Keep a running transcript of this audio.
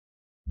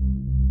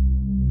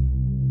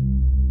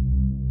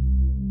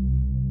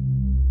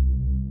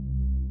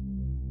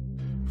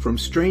From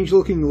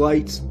strange-looking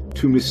lights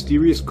to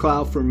mysterious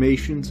cloud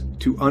formations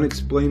to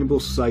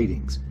unexplainable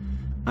sightings,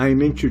 I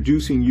am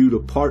introducing you to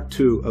part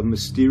 2 of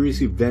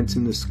mysterious events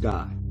in the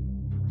sky.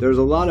 There's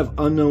a lot of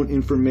unknown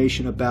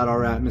information about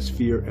our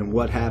atmosphere and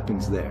what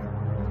happens there.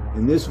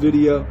 In this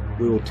video,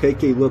 we will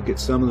take a look at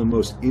some of the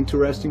most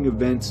interesting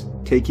events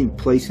taking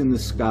place in the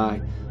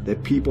sky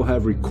that people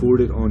have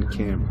recorded on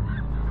camera.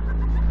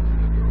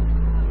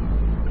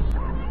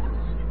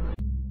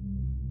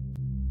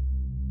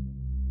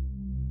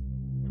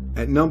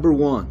 At number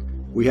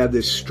 1, we have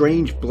this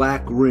strange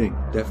black ring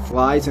that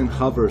flies and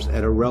hovers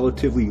at a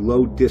relatively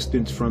low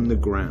distance from the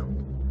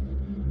ground.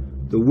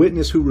 The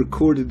witness who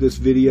recorded this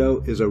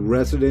video is a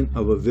resident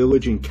of a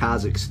village in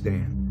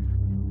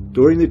Kazakhstan.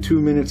 During the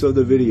 2 minutes of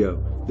the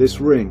video,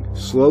 this ring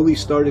slowly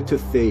started to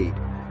fade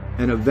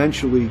and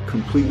eventually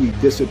completely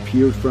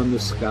disappeared from the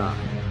sky.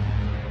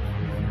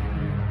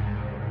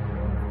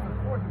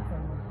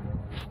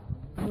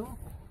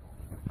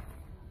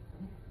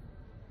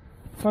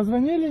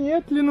 Позвонили,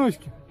 нет,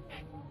 Ленуське?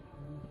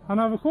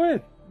 Она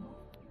выходит?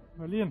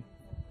 Блин,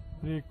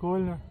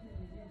 прикольно.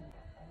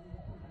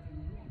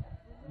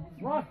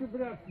 Ваши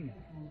братки.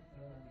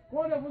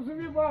 Коля,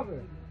 вызови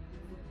бабы.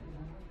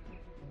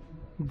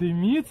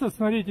 Дымится,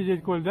 смотрите,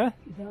 дядь Коль, да?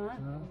 Да.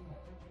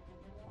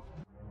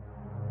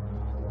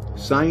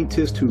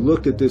 Scientists who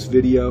looked at this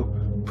video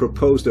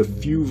proposed a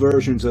few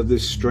versions of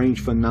this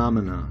strange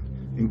phenomenon,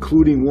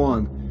 including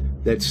one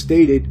that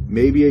stated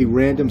maybe a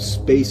random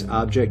space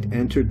object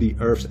entered the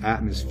Earth's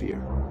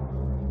atmosphere.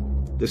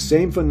 The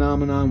same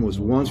phenomenon was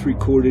once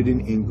recorded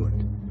in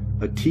England.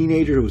 A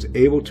teenager who was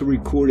able to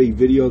record a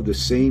video of the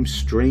same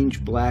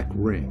strange black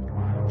ring.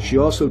 She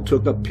also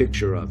took a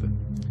picture of it.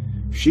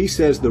 She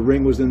says the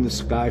ring was in the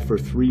sky for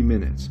 3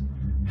 minutes.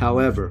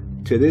 However,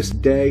 to this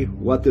day,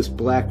 what this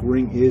black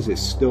ring is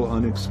still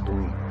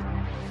unexplained.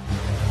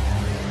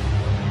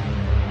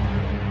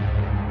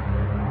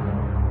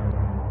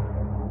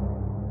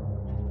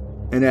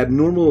 An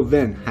abnormal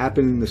event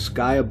happened in the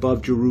sky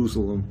above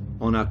Jerusalem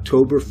on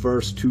October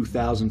 1st,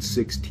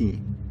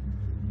 2016.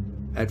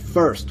 At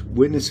first,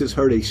 witnesses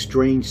heard a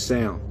strange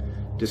sound,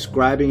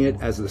 describing it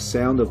as the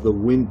sound of the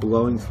wind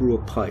blowing through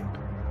a pipe.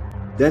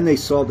 Then they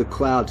saw the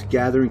clouds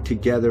gathering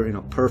together in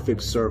a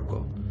perfect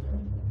circle.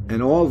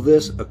 And all of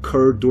this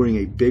occurred during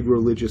a big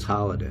religious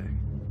holiday.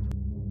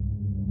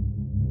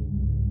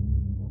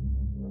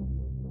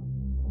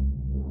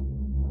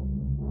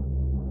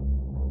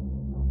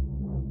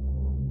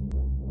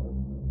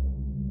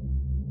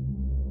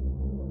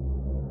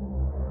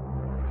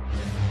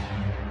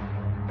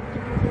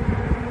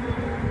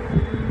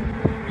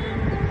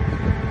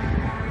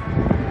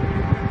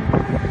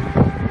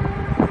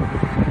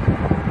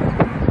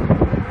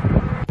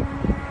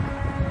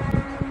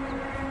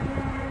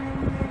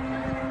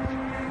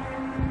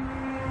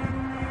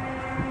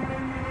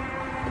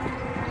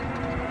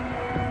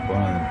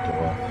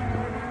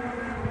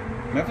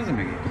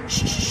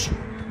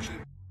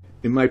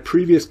 In my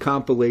previous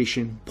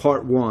compilation,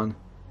 part 1,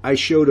 I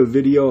showed a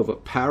video of a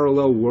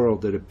parallel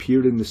world that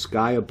appeared in the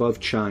sky above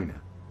China.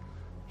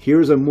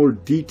 Here's a more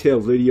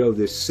detailed video of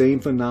this same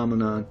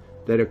phenomenon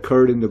that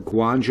occurred in the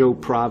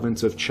Guangzhou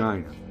province of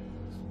China.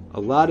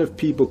 A lot of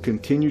people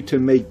continue to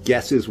make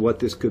guesses what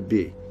this could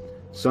be.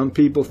 Some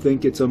people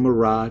think it's a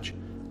mirage,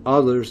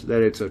 others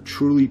that it's a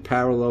truly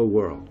parallel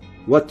world.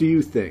 What do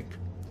you think?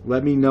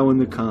 Let me know in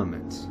the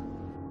comments.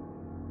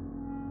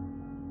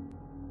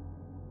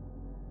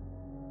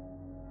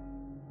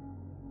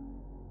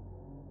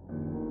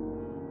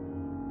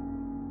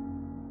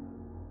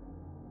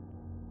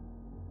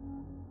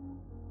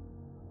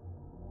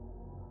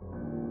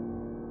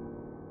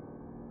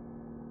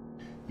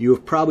 You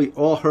have probably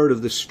all heard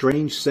of the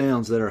strange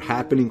sounds that are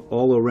happening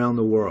all around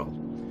the world.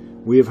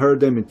 We have heard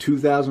them in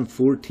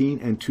 2014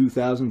 and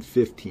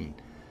 2015.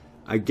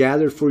 I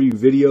gathered for you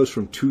videos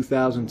from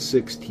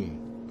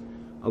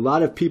 2016. A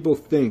lot of people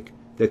think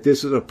that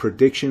this is a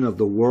prediction of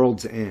the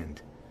world's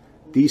end.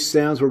 These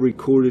sounds were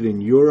recorded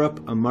in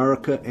Europe,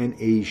 America, and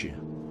Asia.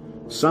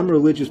 Some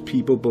religious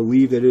people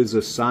believe that it is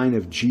a sign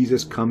of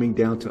Jesus coming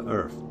down to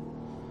earth.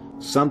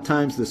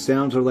 Sometimes the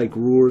sounds are like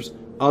roars,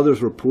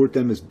 others report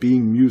them as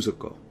being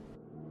musical.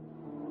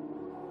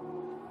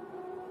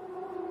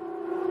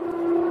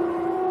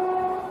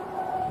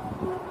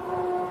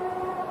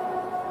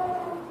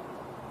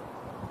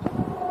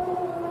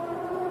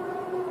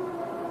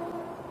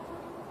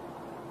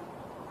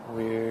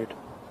 Weird.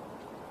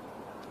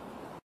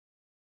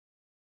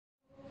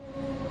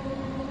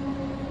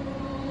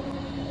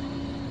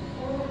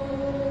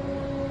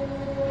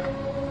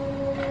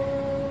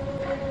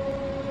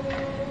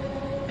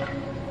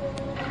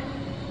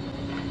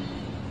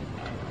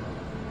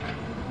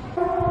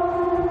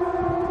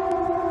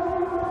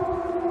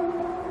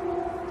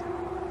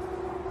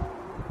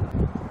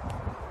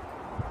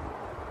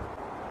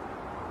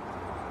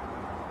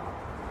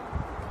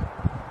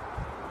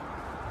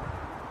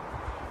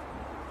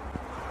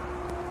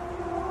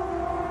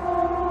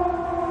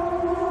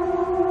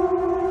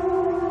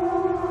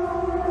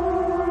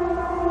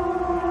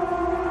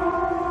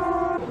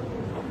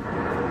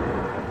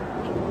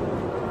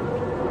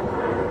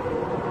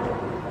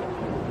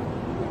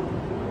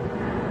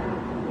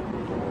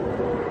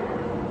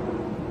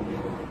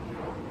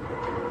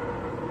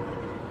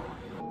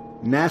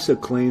 NASA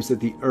claims that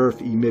the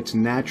Earth emits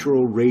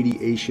natural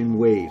radiation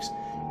waves,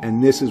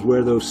 and this is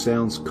where those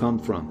sounds come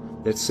from,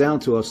 that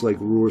sound to us like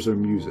roars or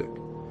music.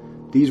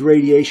 These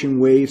radiation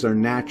waves are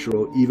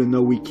natural even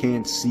though we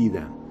can't see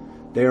them.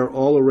 They are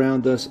all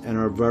around us and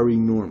are very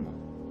normal.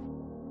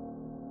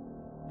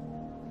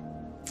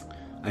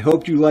 I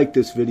hope you liked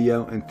this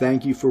video, and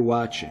thank you for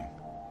watching.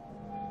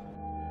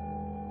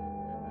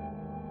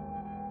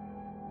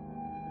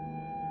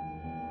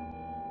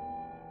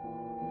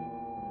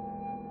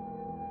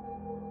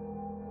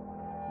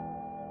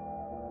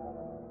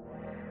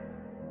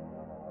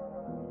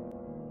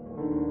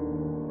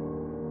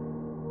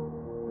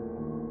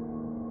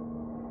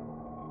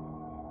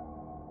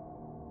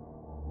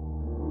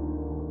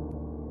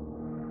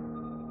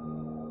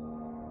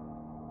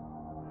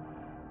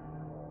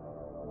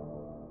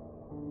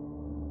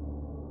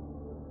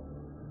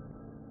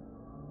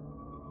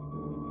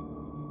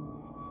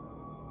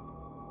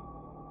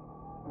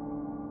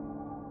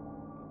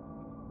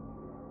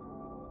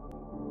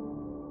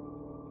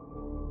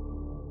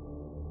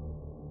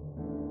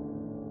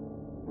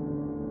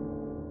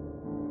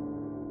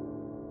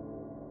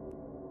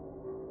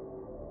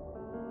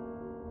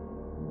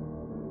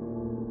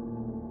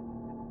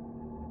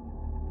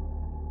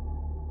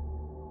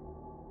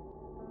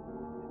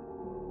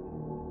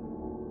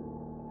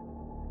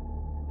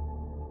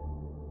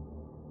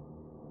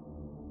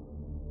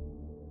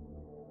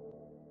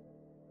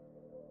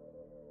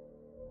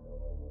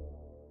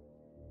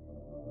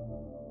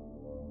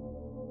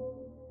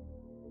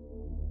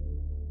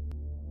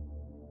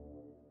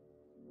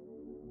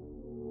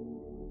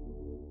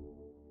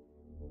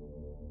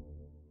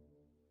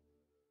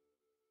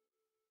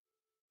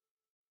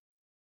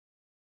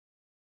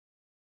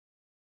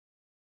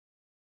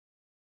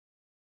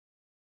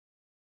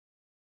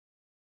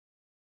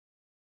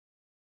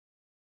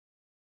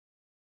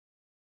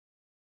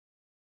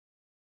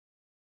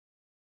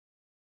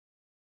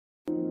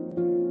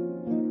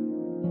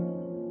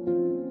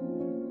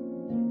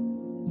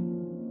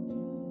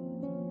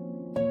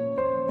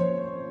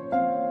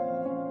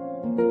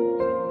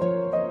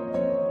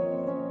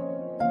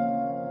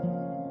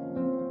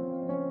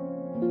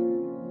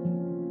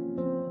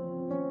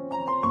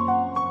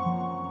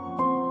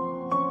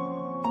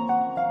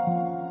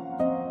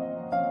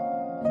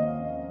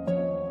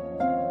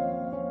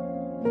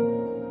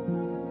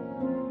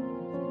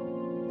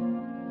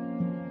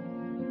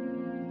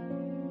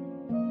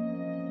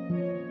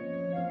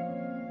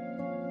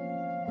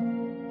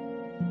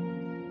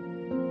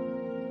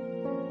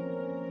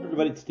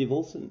 Everybody, it's Steve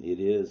Olson.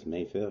 It is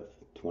May 5th,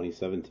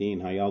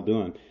 2017. How y'all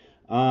doing?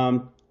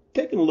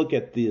 Taking a look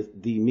at the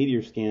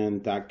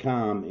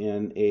meteorscan.com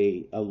and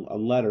a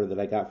letter that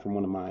I got from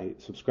one of my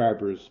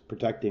subscribers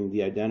protecting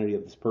the identity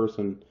of this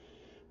person.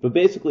 But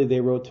basically, they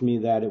wrote to me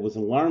that it was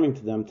alarming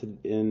to them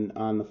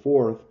on the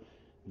 4th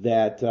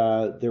that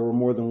there were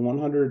more than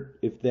 100.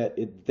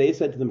 They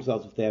said to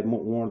themselves if they had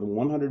more than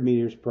 100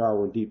 meters per hour,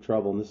 we're in deep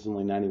trouble, and this is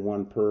only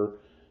 91 per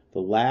the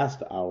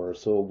last hour.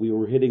 So we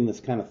were hitting this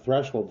kind of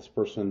threshold this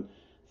person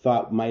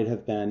thought might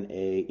have been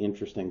a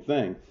interesting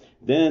thing.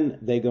 Then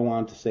they go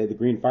on to say the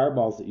green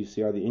fireballs that you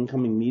see are the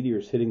incoming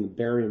meteors hitting the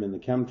barium in the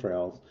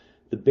chemtrails.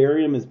 The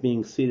barium is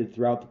being seeded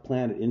throughout the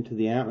planet into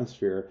the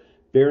atmosphere.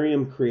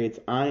 Barium creates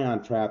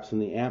ion traps in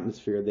the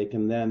atmosphere. They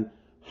can then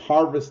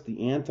harvest the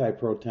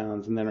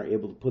antiprotons and then are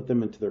able to put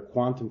them into their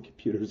quantum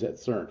computers at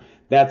CERN.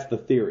 That's the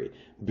theory.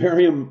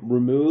 Barium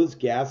removes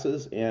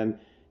gases and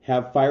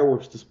have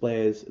fireworks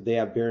displays. They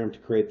have barium to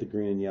create the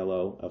green and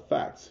yellow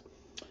effects.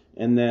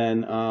 And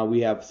then we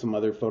have some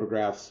other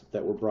photographs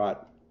that were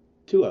brought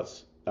to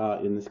us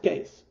in this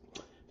case.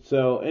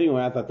 So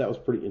anyway, I thought that was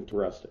pretty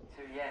interesting.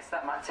 Yes,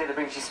 that Matt Taylor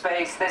brings you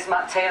space. This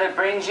Matt Taylor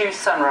brings you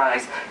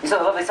sunrise. You saw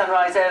the lovely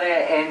sunrise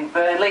earlier in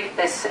Burnley.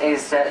 This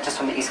is just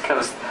from the east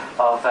coast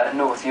of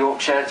North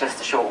Yorkshire, just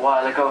a short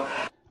while ago.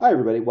 Hi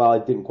everybody. Well, I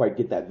didn't quite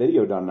get that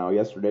video done now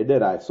yesterday,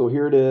 did I? So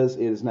here it is.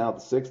 It is now the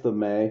 6th of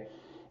May.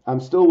 I'm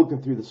still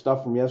looking through the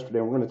stuff from yesterday.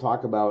 We're going to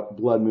talk about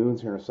blood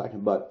moons here in a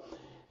second, but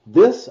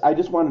this, I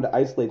just wanted to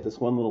isolate this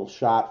one little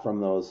shot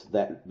from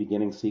that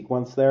beginning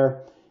sequence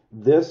there.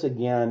 This,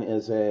 again,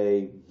 is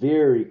a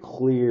very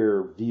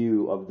clear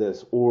view of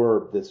this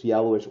orb, this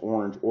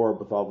yellowish-orange orb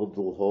with all the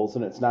little holes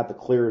in it. It's not the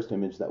clearest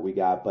image that we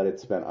got, but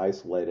it's been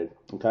isolated,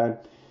 okay?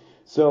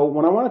 So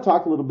what I want to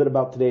talk a little bit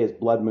about today is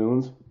blood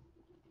moons.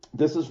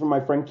 This is from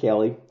my friend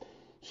Kelly.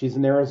 She's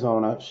in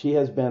Arizona. She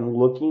has been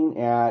looking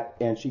at,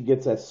 and she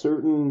gets a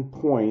certain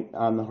point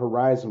on the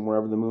horizon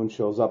wherever the moon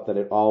shows up that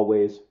it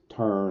always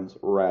turns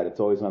red. It's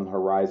always on the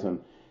horizon.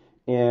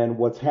 And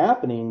what's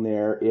happening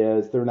there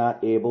is they're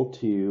not able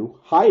to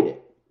hide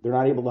it. They're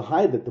not able to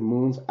hide that the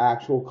moon's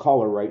actual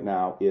color right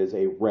now is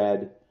a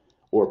red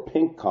or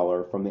pink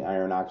color from the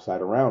iron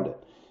oxide around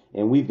it.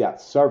 And we've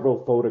got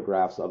several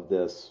photographs of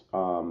this,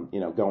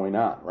 going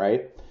on,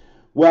 right?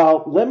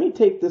 Well, let me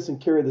take this and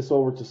carry this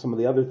over to some of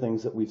the other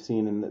things that we've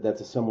seen, and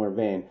that's a similar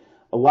vein.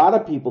 A lot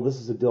of people, this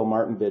is a Dill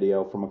Martin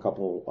video from a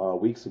couple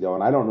weeks ago,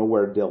 and I don't know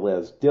where Dill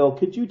is. Dill,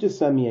 could you just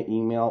send me an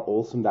email,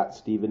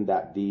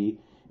 olson.steven.d,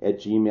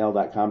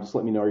 gmail.com. Just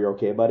let me know you're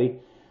okay, buddy.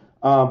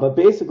 But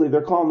basically,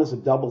 they're calling this a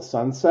double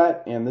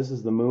sunset, and this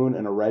is the moon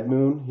and a red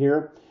moon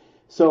here.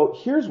 So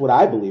here's what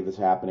I believe is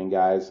happening,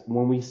 guys.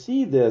 When we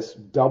see this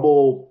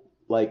double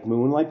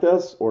moon like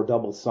this, or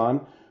double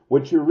sun,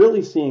 what you're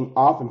really seeing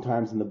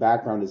oftentimes in the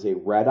background is a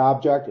red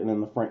object, and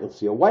in the front you'll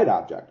see a white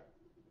object.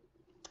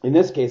 In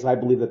this case, I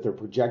believe that they're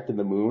projecting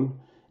the moon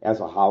as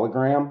a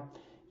hologram,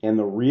 and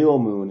the real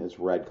moon is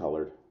red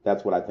colored.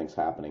 That's what I think is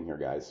happening here,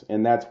 guys.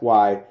 And that's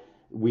why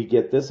we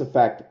get this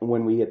effect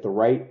when we hit the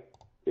right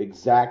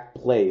exact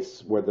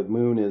place where the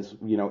moon is,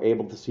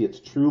 able to see its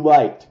true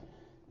light.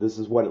 This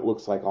is what it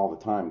looks like all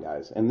the time,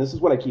 guys. And this is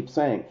what I keep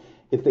saying.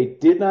 If they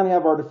did not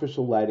have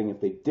artificial lighting,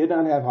 if they did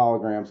not have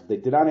holograms, if they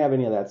did not have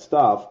any of that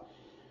stuff,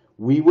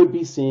 we would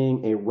be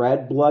seeing a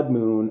red blood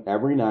moon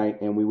every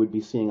night, and we would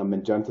be seeing a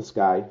magenta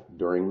sky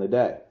during the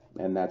day.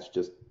 And that's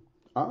just,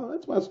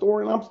 that's my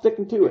story, and I'm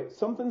sticking to it.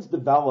 Something's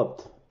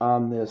developed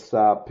on this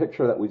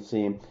picture that we've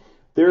seen.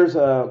 There's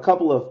a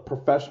couple of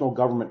professional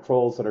government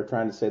trolls that are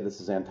trying to say this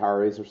is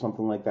Antares or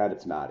something like that.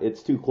 It's not.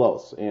 It's too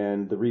close.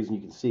 And the reason you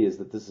can see is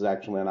that this is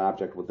actually an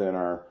object within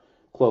our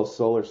close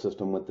solar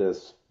system with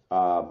this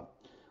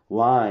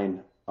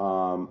line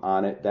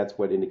on it. That's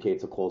what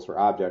indicates a closer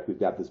object. We've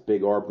got this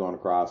big orb going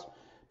across.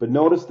 But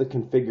notice the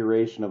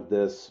configuration of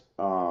this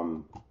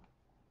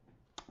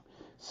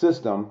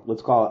system.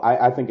 Let's call it,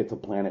 I think it's a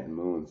planet and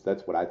moons.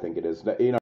 That's what I think it is.